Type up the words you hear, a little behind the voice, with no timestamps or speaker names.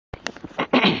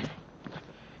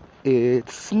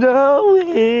It's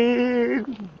snowing!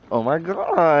 Oh my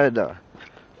god.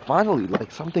 Finally,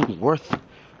 like something worth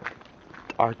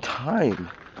our time.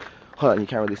 Hold on, you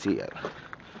can't really see it.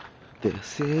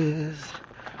 This is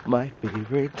my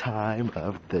favorite time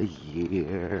of the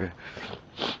year.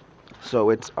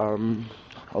 So it's a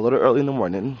little early in the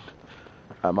morning.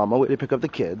 I'm on my way to pick up the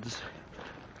kids.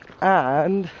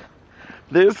 And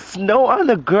there's snow on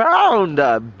the ground,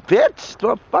 bitch!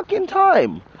 The fucking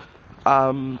time.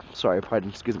 Sorry, pardon,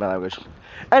 excuse my language.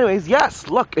 Anyways, yes,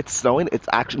 look, it's snowing. It's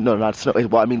actually, no, not snowing.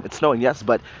 Well, I mean, it's snowing, yes,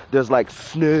 but there's like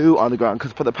snow on the ground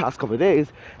because for the past couple of days,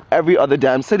 every other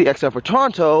damn city except for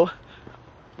Toronto,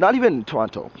 not even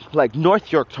Toronto, like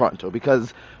North York, Toronto,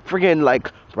 because friggin'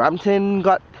 like Brampton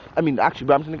got, I mean, actually,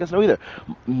 Brampton didn't get snow either.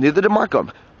 Neither did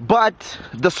Markham. But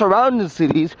the surrounding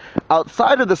cities,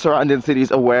 outside of the surrounding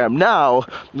cities of where I'm now,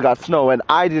 got snow, and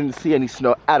I didn't see any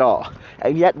snow at all.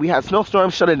 And yet we had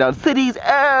snowstorms shutting down cities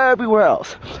everywhere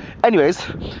else. Anyways,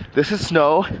 this is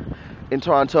snow in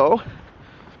Toronto.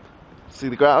 See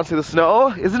the ground, see the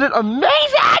snow. Isn't it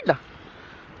amazing?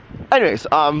 Anyways,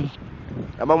 I'm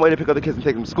on my way to pick up the kids and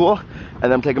take them to school,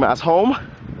 and then take them ass home.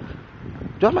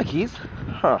 Do I have my keys?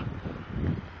 Huh.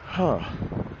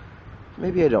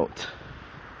 Maybe I don't.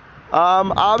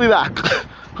 I'll be back.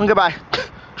 Goodbye.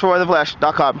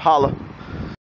 TravoyintheFlesh.com. Holla.